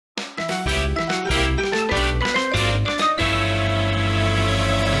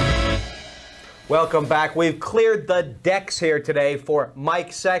Welcome back. We've cleared the decks here today for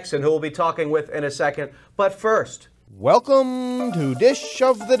Mike Sexton, who we'll be talking with in a second. But first, welcome to Dish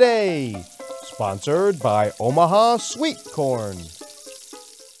of the Day, sponsored by Omaha Sweet Corn.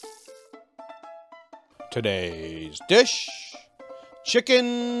 Today's dish,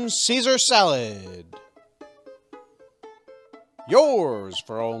 chicken Caesar salad. Yours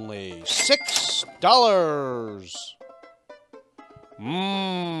for only $6.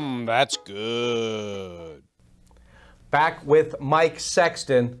 That's good. back with Mike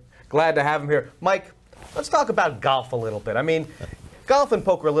Sexton. Glad to have him here. Mike, let's talk about golf a little bit. I mean, golf and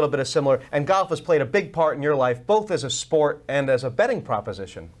poker are a little bit similar, and golf has played a big part in your life, both as a sport and as a betting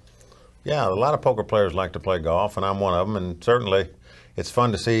proposition. Yeah, a lot of poker players like to play golf, and I'm one of them, and certainly it's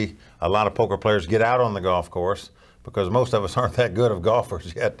fun to see a lot of poker players get out on the golf course because most of us aren't that good of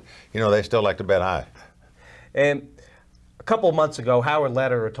golfers yet. You know, they still like to bet high. And a couple of months ago, Howard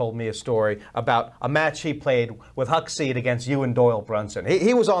Lederer told me a story about a match he played with Huck Seed against you and Doyle Brunson.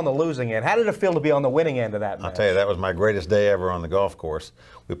 He was on the losing end. How did it feel to be on the winning end of that match? I'll tell you, that was my greatest day ever on the golf course.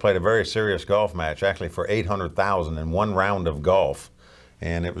 We played a very serious golf match, actually for $800,000 in one round of golf.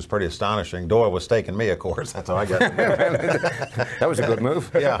 And it was pretty astonishing. Doyle was staking me, of course. That's how I got That was a good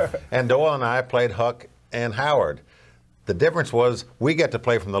move. Yeah, and Doyle and I played Huck and Howard. The difference was we got to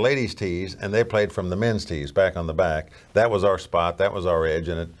play from the ladies' tees, and they played from the men's tees back on the back. That was our spot. That was our edge,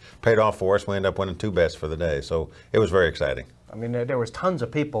 and it paid off for us. We ended up winning 2 bets for the day, so it was very exciting. I mean, there was tons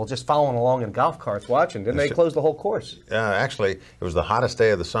of people just following along in golf carts watching. Didn't they close the whole course? Actually, it was the hottest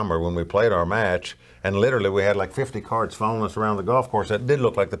day of the summer when we played our match, and literally we had like 50 carts following us around the golf course. It did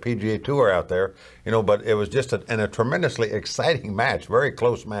look like the PGA Tour out there, you know, but it was just a tremendously exciting match, very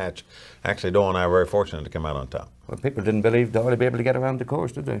close match. Actually, Doyle and I were very fortunate to come out on top. Well, people didn't believe Doyle would be able to get around the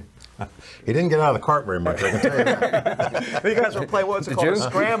course, did they? He didn't get out of the cart very much, I can tell you that. You guys were playing, what's it called, a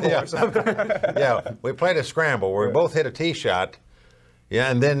scramble or something? Yeah, we played a scramble where we both hit a tee shot. Yeah,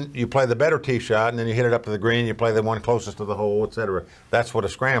 and then you play the better tee shot, and then you hit it up to the green, you play the one closest to the hole, etc. That's what a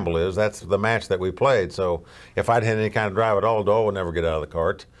scramble is. That's the match that we played. So if I'd hit any kind of drive at all, Doyle would never get out of the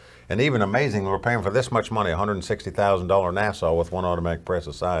cart. And even amazing, we're paying for this much money, $160,000 Nassau with one automatic press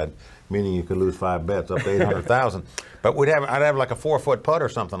aside, meaning you could lose 5 bets up to $800,000. But I'd have like a 4-foot putt or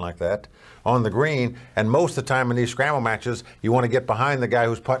something like that on the green, and most of the time in these scramble matches, you want to get behind the guy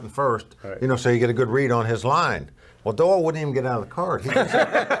who's putting first, you know, so you get a good read on his line. Well, Doyle wouldn't even get out of the cart.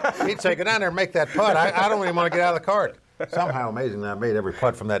 He'd say, go down there and make that putt. I don't even want to get out of the cart. Somehow, amazingly, I made every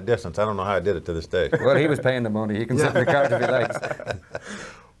putt from that distance. I don't know how I did it to this day. Well, he was paying the money. He can sit in the cart if he likes.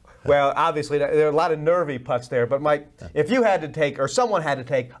 Well, obviously, there are a lot of nervy putts there. But, Mike, if you had to take, or someone had to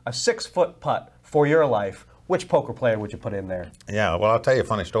take a 6-foot putt for your life, which poker player would you put in there? Yeah, well, I'll tell you a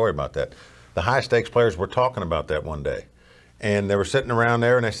funny story about that. The high-stakes players were talking about that one day. And they were sitting around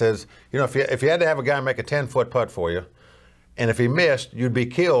there, and they says, you know, if you had to have a guy make a 10-foot putt for you, and if he missed, you'd be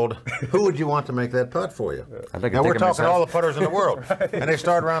killed, who would you want to make that putt for you? Now, we're talking all the putters in the world. And they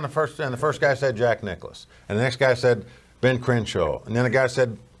started around and the first guy said Jack Nicklaus. And the next guy said Ben Crenshaw. And then the guy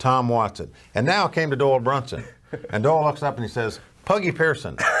said Tom Watson. And now it came to Doyle Brunson. And Doyle looks up and he says, Puggy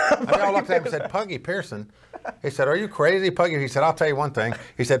Pearson. And they all looked at him and said, Puggy Pearson? He said, are you crazy, Puggy? He said, I'll tell you one thing.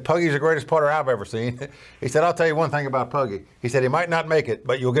 He said, Puggy's the greatest putter I've ever seen. He said, I'll tell you one thing about Puggy. He said, he might not make it,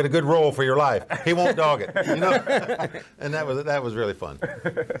 but you'll get a good roll for your life. He won't dog it. You know? And that was really fun.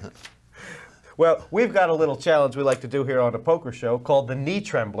 Well, we've got a little challenge we like to do here on the poker show called the knee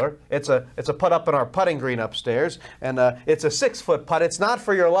trembler. It's a putt up in our putting green upstairs, and it's a 6-foot putt. It's not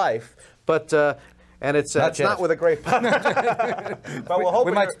for your life, but and it's not with a great putt. But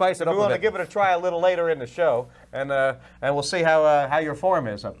we might spice it up. We want to give it a try a little later in the show, and we'll see how your form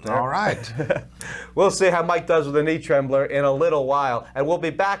is up there. All right. We'll see how Mike does with the knee trembler in a little while, and we'll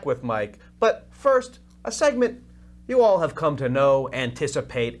be back with Mike. But first, a segment you all have come to know,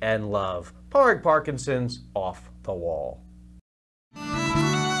 anticipate, and love. Padraig Parkinson's Off the Wall.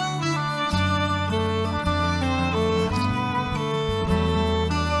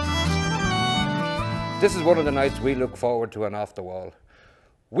 This is one of the nights we look forward to on Off the Wall.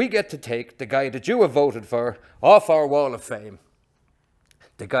 We get to take the guy that you have voted for off our wall of fame.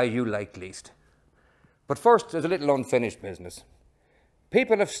 The guy you like least. But first, there's a little unfinished business.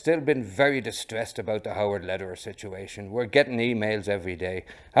 People have still been very distressed about the Howard Lederer situation. We're getting emails every day.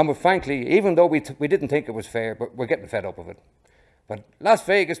 And we're frankly, even though we didn't think it was fair, but we're getting fed up of it. But Las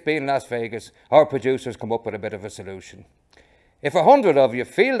Vegas being Las Vegas, our producers come up with a bit of a solution. If 100 of you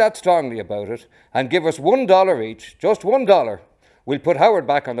feel that strongly about it and give us $1 each, just $1, we'll put Howard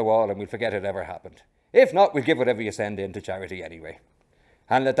back on the wall and we'll forget it ever happened. If not, we'll give whatever you send in to charity anyway.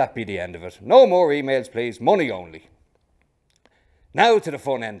 And let that be the end of it. No more emails, please. Money only. Now to the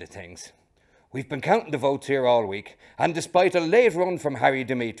fun end of things. We've been counting the votes here all week, and despite a late run from Harry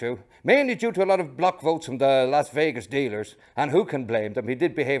Dimitru, mainly due to a lot of block votes from the Las Vegas dealers, and who can blame them, he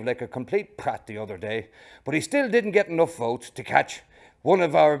did behave like a complete prat the other day, but he still didn't get enough votes to catch one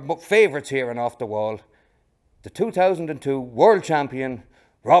of our favourites here and Off the Wall, the 2002 World Champion,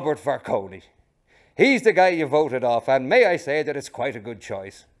 Robert Varconi. He's the guy you voted off, and may I say that it's quite a good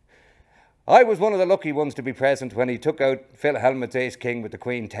choice. I was one of the lucky ones to be present when he took out Phil Hellmuth's Ace-King with the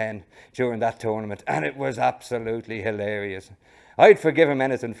Queen 10 during that tournament, and it was absolutely hilarious. I'd forgive him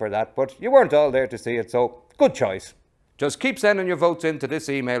anything for that, but you weren't all there to see it, so good choice. Just keep sending your votes in to this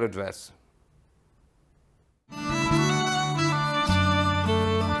email address.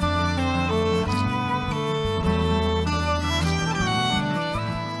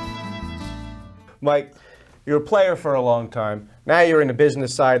 Mike, you're a player for a long time. Now you're in the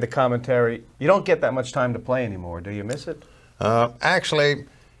business side, the commentary. You don't get that much time to play anymore. Do you miss it? Actually,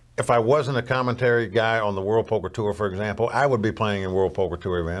 if I wasn't a commentary guy on the World Poker Tour, for example, I would be playing in World Poker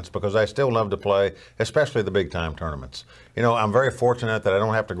Tour events because I still love to play, especially the big-time tournaments. You know, I'm very fortunate that I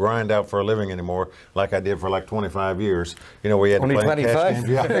don't have to grind out for a living anymore like I did for like 25 years. You know, we had Only to play 25?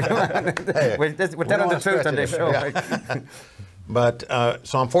 Hey, We're telling the truth on this show. Yeah. But,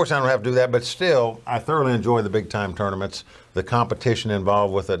 so I'm fortunate I don't have to do that, but still, I thoroughly enjoy the big-time tournaments, the competition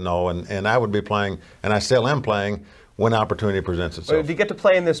involved with it and all, and I would be playing, and I still am playing, when opportunity presents itself. Did you get to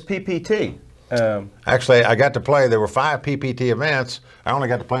play in this PPT? Actually, I got to play, there were 5 PPT events. I only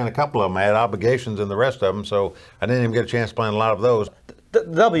got to play in a couple of them. I had obligations in the rest of them, so I didn't even get a chance to play in a lot of those. The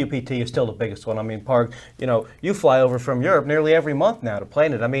WPT is still the biggest one. I mean, Parg, you know, you fly over from Europe nearly every month now to play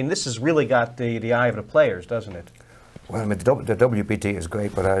in it. I mean, this has really got the eye of the players, doesn't it? Well, I mean, the WPT is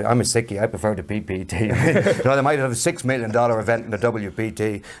great, but I'm a sickie. I prefer the PPT. You know, they might have a $6 million event in the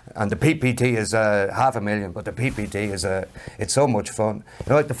WPT, and the PPT is $500,000, but the PPT is it's so much fun. You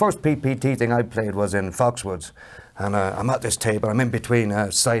know, like the first PPT thing I played was in Foxwoods, and I'm at this table. I'm in between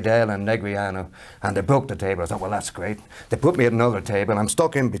Seidel and Negriano, and they broke the table. I thought, well, that's great. They put me at another table, and I'm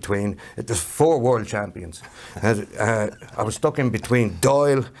stuck in between. There's 4 world champions. I was stuck in between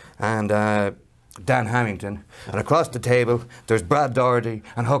Doyle and Dan Hamilton, and across the table there's Brad Doherty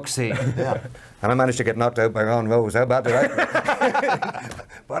and Huck C. Yeah. And I managed to get knocked out by Ron Rose. How bad did I?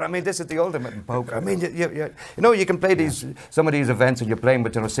 But I mean, this is the ultimate in poker. I mean, you know, you can play some of these events and you're playing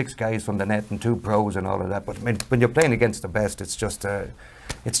with 6 guys from the net and 2 pros and all of that. But I mean, when you're playing against the best, it's just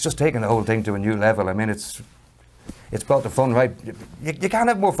taking the whole thing to a new level. I mean, it's brought the fun right. You can't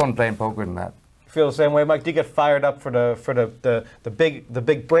have more fun playing poker than that. Feel the same way, Mike? Do you get fired up for the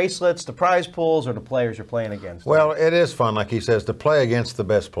big bracelets, the prize pools, or the players you're playing against? Well, it is fun, like he says, to play against the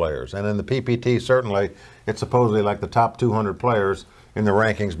best players. And in the PPT, certainly, it's supposedly like the top 200 players in the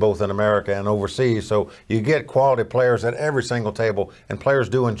rankings, both in America and overseas. So you get quality players at every single table, and players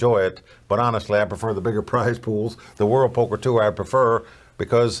do enjoy it. But honestly, I prefer the bigger prize pools. The World Poker Tour I prefer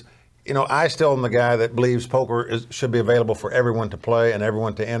because, you know, I still am the guy that believes poker should be available for everyone to play and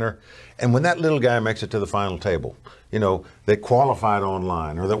everyone to enter. And when that little guy makes it to the final table, you know, that qualified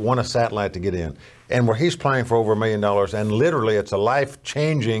online or that won a satellite to get in, and where he's playing for over $1 million, and literally it's a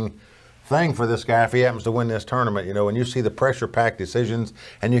life-changing thing for this guy if he happens to win this tournament, you know, and you see the pressure-packed decisions,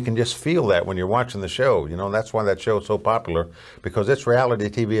 and you can just feel that when you're watching the show, you know, and that's why that show is so popular, because it's reality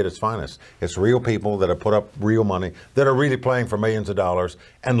TV at its finest. It's real people that have put up real money, that are really playing for millions of dollars,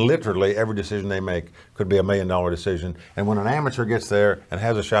 and literally every decision they make could be $1 million decision, and when an amateur gets there and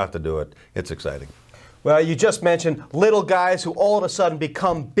has a shot to do it, it's exciting. Well, you just mentioned little guys who all of a sudden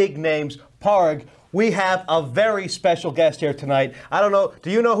become big names. Parg, we have a very special guest here tonight. I don't know,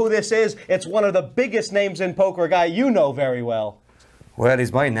 do you know who this is? It's one of the biggest names in poker, a guy you know very well. Well,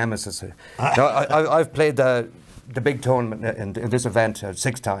 he's my nemesis. No, I've played the big tournament in this event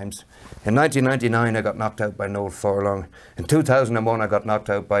 6 times. In 1999, I got knocked out by Noel Furlong. In 2001, I got knocked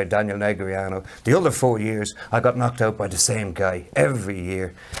out by Daniel Negriano. The other 4 years, I got knocked out by the same guy every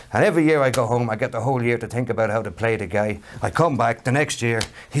year. And every year I go home, I get the whole year to think about how to play the guy. I come back the next year,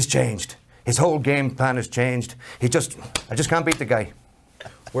 he's changed. His whole game plan has changed. I just can't beat the guy.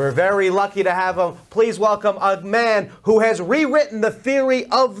 We're very lucky to have him. Please welcome a man who has rewritten the theory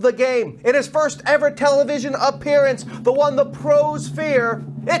of the game. In his first ever television appearance, the one the pros fear,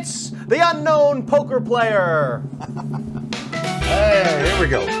 it's the unknown poker player. Hey, here we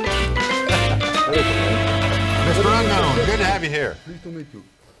go. Mr. Unknown, good to have you here. Pleased to meet you.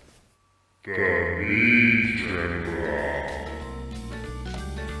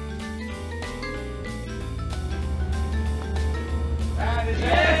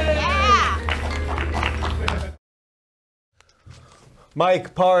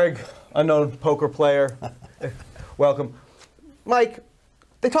 Mike Parg, unknown poker player. Welcome. Mike,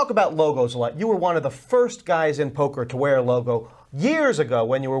 They talk about logos a lot. You were one of the first guys in poker to wear a logo years ago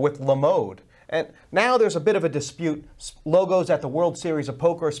when you were with LeMode. And now there's a bit of a dispute. Logos at the World Series of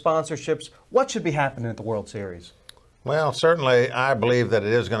Poker, sponsorships. What should be happening at the World Series? Well, certainly I believe that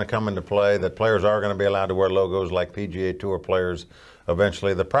it is going to come into play, that players are going to be allowed to wear logos like PGA Tour players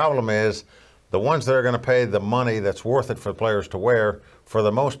eventually. The problem is the ones that are going to pay the money that's worth it for players to wear, for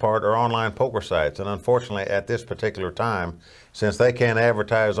the most part, are online poker sites. And unfortunately, at this particular time, since they can't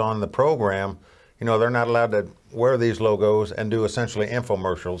advertise on the program, you know, they're not allowed to wear these logos and do essentially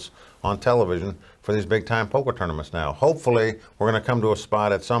infomercials on television for these big-time poker tournaments now. Hopefully, we're going to come to a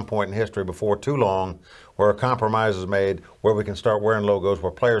spot at some point in history before too long where a compromise is made, where we can start wearing logos,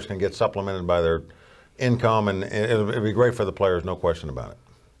 where players can get supplemented by their income, and it'll be great for the players, no question about it.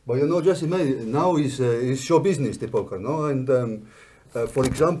 But you know, Jesse, now is show business, the poker, no? And for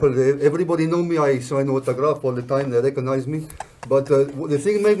example, everybody know me, I sign autograph all the time, they recognize me. But the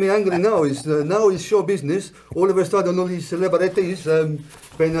thing make me angry now is show business. All of a sudden, all these celebrities, Ben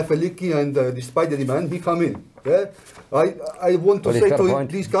Affleck and the Spider-Man, he come in. Yeah? I want to say to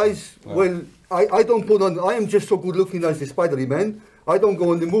these guys, well, I don't put on, I am just so good looking as the Spider-Man. I don't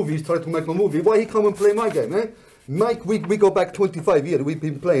go in the movies, try to make a movie. Why he come and play my game, eh? Mike, we go back 25 years, we've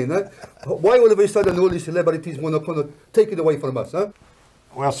been playing, eh? Why all of a sudden all these celebrities want to take it away from us, huh?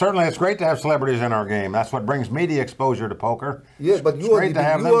 Well, certainly it's great to have celebrities in our game. That's what brings media exposure to poker. Yeah, but you are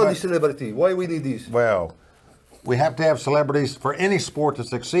the celebrity. Why we need this? Well, we have to have celebrities for any sport to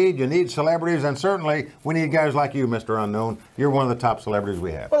succeed. You need celebrities, and certainly we need guys like you, Mr. Unknown. You're one of the top celebrities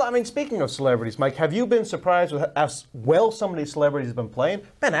we have. Well, I mean, speaking of celebrities, Mike, have you been surprised with how well some of these celebrities have been playing?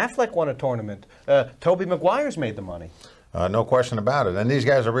 Ben Affleck won a tournament. Tobey Maguire's made the money. No question about it. And these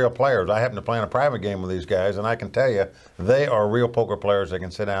guys are real players. I happen to play in a private game with these guys, and I can tell you, they are real poker players that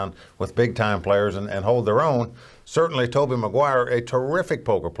can sit down with big-time players and hold their own. Certainly, Tobey Maguire, a terrific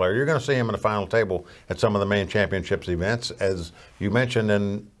poker player. You're going to see him in the final table at some of the main championships events. As you mentioned,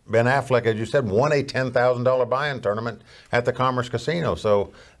 and Ben Affleck, as you said, won a $10,000 buy-in tournament at the Commerce Casino.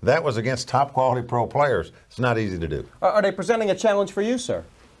 So that was against top-quality pro players. It's not easy to do. Are they presenting a challenge for you, sir?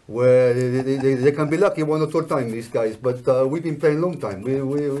 Well, they can be lucky one or two times, these guys, but we've been playing a long time.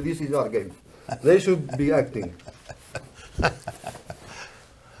 This is our game. They should be acting.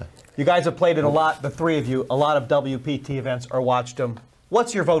 You guys have played it a lot, the three of you, a lot of WPT events or watched them.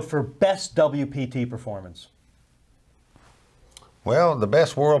 What's your vote for best WPT performance? Well, the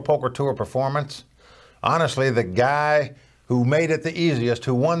best World Poker Tour performance, honestly, the guy who made it the easiest,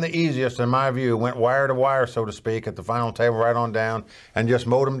 who won the easiest in my view, went wire to wire, so to speak, at the final table right on down and just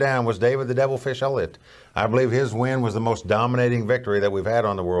mowed him down, was David the Devilfish Elliott. I believe his win was the most dominating victory that we've had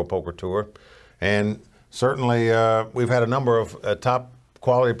on the World Poker Tour. And certainly we've had a number of top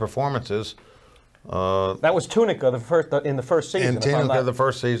quality performances. That was Tunica in the first season. In Tunica the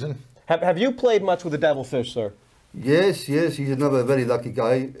first season. Have you played much with the Devilfish, sir? Yes, he's another very lucky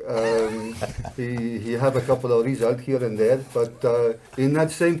guy. He have a couple of results here and there, but in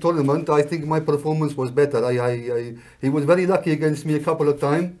that same tournament, I think my performance was better. He was very lucky against me a couple of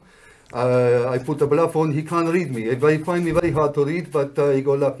times. I put a bluff on, he can't read me. He find me very hard to read, but he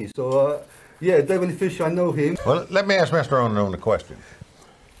got lucky. So, yeah, Devilfish, I know him. Well, let me ask Mr. Unknown a question.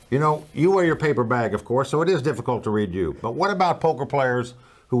 You know, you wear your paper bag, of course, so it is difficult to read you. But what about poker players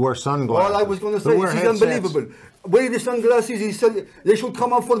who wear sunglasses? Well, I was going to say, this is unbelievable. Wear the sunglasses, they should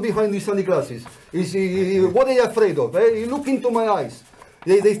come up from behind these sunglasses. What are you afraid of? You look into my eyes.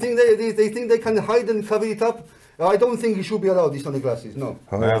 They think they can hide and cover it up. I don't think you should be allowed these sunglasses, no.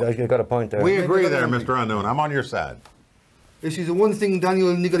 Well, you got a point there. We agree there, Mr. Unknown. I'm on your side. This is the one thing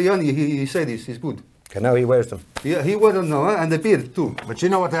Daniel Negriani, he said is good. Okay, now he wears them. Yeah, he wears them now, and the beard too. But you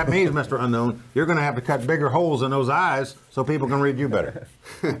know what that means, Mr. Unknown? You're going to have to cut bigger holes in those eyes so people can read you better.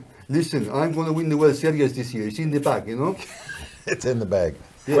 Listen, I'm going to win the World Series this year. It's in the bag, you know? It's in the bag.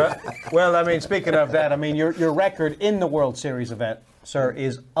 Yeah. Well, I mean, speaking of that, I mean, your record in the World Series event, sir,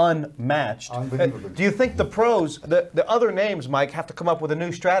 is unmatched. Unbelievable. Do you think the pros, the other names, Mike, have to come up with a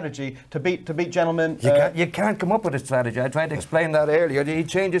new strategy to beat gentlemen? You can't come up with a strategy. I tried to explain that earlier. He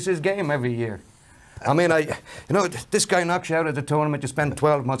changes his game every year. I mean, this guy knocks you out of the tournament. You spend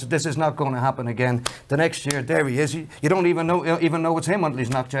 12 months. This is not going to happen again. The next year, there he is. You don't even know it's him until he's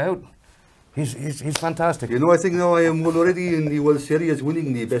knocked you out. He's fantastic. You know, I think now I am already in the World Series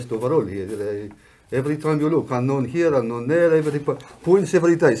winning the best overall here. Every time you look, unknown here, unknown there, points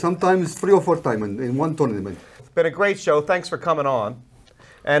every day. Sometimes 3 or 4 times in one tournament. It's been a great show. Thanks for coming on.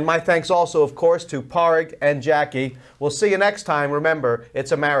 And my thanks also, of course, to Padraig and Jackie. We'll see you next time. Remember,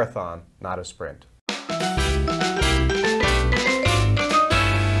 it's a marathon, not a sprint.